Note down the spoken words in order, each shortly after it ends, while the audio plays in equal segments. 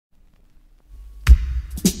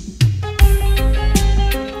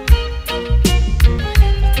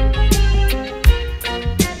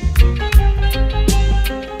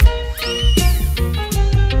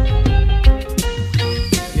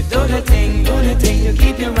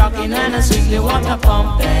you rocking and a swing the water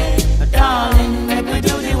pumping. Darling, make we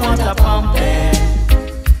do the water pumping.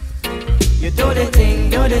 You do the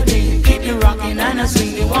thing, keep you rocking and a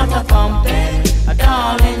swing the water pumping.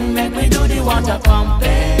 Darling, make we do the water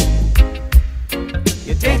pumping.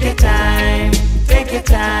 You take your time, take your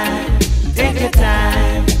time, take your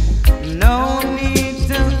time. No need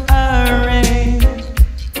to hurry.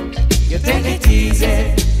 You take it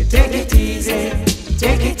easy, you take it easy,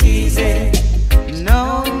 take it easy.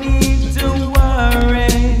 No need to worry.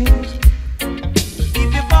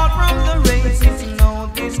 If you fall from the race, it's no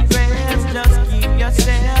disgrace. Just keep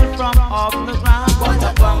yourself from off the ground.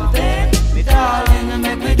 Water pumping, me darling,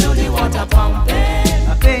 make me do the water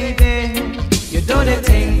pumping. Baby, you do the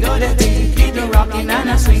thing, keep you rocking and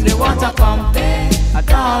I swing the water pumping.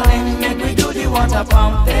 Darling, make me do the water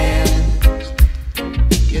pumping.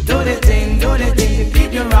 You do the thing,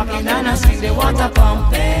 keep you rocking and I swing the water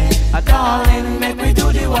pumping. Darling, make me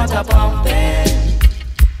do the water pumping.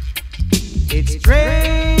 It's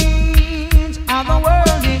strange how the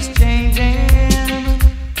world is changing,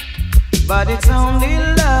 but it's only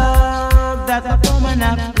love that the woman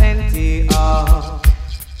have plenty of.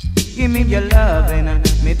 Give me your loving,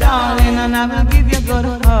 me darling, and I will give you good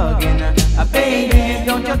hugging. Baby,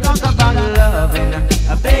 don't you talk about loving.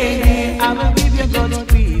 Baby, I will give you good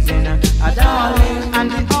squeezing. Darling, and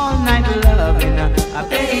the all night loving.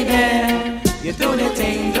 Baby, you do the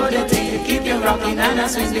thing, you keep you rocking and I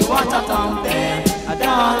swing the water pumping.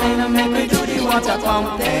 Darling, make me do the water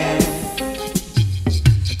pumping.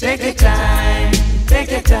 Take your time, take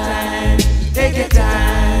your time, take your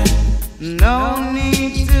time. No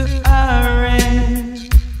need to hurry.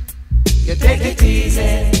 You take it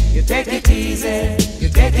easy, you take it easy, you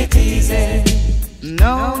take it easy.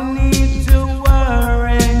 No need to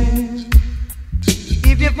worry.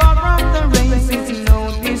 If you fall from the race, it's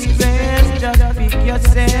no disgrace. Just pick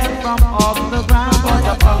yourself from off the ground.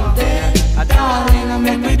 Water pumping, darling,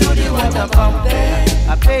 make me do the water pumping.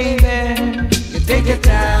 Baby, you take your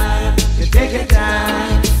time, you take your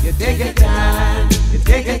time, you take your time, you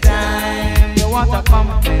take your time. The water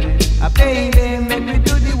pumping, baby, make me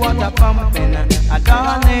do the water pumping.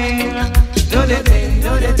 Darling, do the thing,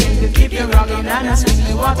 to keep you rocking and I swing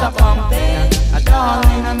the water pumping.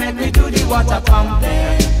 Darling, make me do the water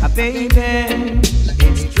pumping. Baby,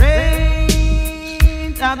 it's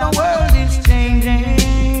strange how the world is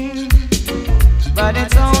changing, but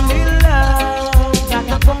it's only love that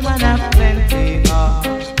the woman have plenty of.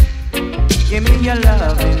 Give me your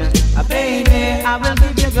loving, baby, I will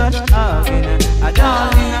give you good hugging.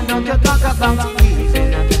 Darling, don't you talk about